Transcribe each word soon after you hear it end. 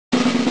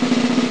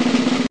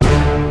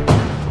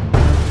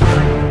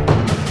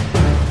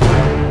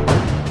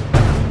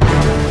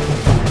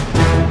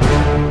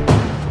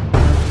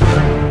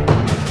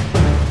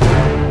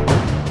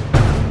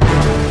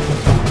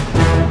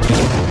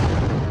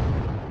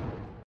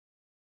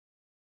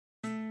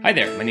Hi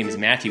there, my name is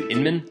Matthew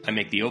Inman, I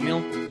make the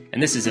oatmeal,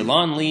 and this is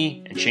Elon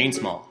Lee and Shane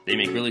Small. They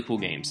make really cool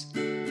games.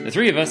 The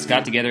three of us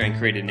got together and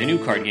created a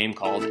new card game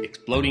called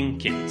Exploding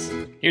Kittens.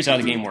 Here's how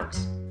the game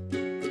works.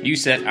 You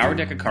set our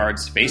deck of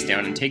cards face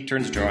down and take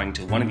turns drawing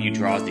until one of you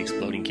draws the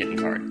Exploding Kitten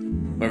card.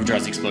 Whoever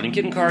draws the Exploding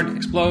Kitten card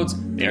explodes,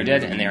 they are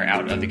dead, and they are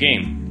out of the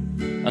game.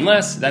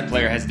 Unless that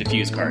player has a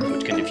defuse card,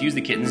 which can defuse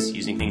the kittens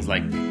using things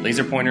like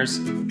laser pointers,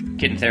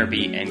 kitten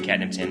therapy, and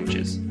catnip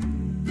sandwiches.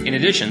 In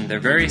addition, there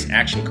are various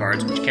action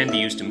cards which can be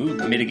used to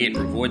move, mitigate,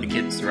 or avoid the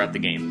kittens throughout the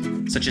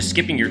game, such as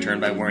skipping your turn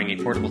by wearing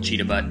a portable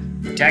cheetah butt,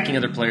 attacking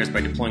other players by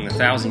deploying the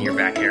 1,000-year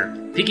back hair,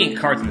 picking a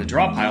card from the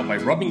draw pile by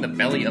rubbing the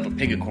belly of a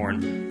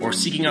pigacorn, or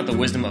seeking out the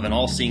wisdom of an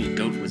all-seeing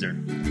goat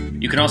wizard.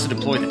 You can also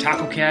deploy the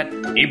Taco Cat,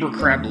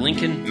 Abercrab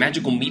Lincoln,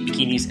 magical meat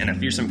bikinis, and a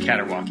fearsome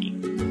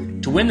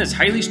Caterwacky. To win this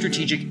highly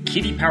strategic,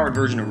 kitty-powered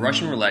version of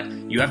Russian Roulette,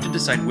 you have to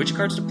decide which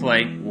cards to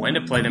play, when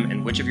to play them,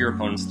 and which of your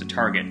opponents to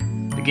target.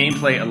 The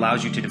gameplay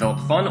allows you to develop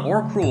fun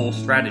or cruel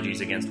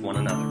strategies against one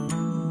another.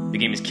 The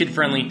game is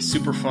kid-friendly,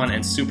 super fun,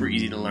 and super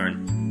easy to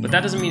learn. But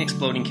that doesn't mean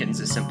Exploding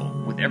Kittens is simple.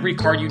 With every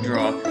card you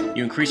draw,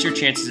 you increase your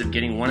chances of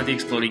getting one of the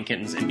Exploding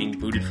Kittens and being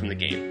booted from the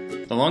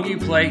game. The longer you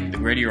play, the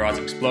greater your odds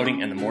of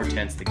exploding and the more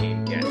tense the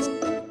game gets.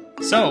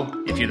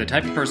 So, if you're the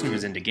type of person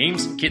who's into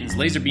games, kittens,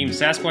 laser beams,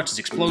 Sasquatches,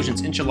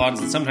 explosions, enchiladas,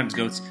 and sometimes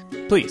goats,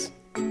 please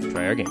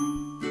try our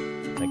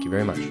game. Thank you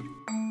very much.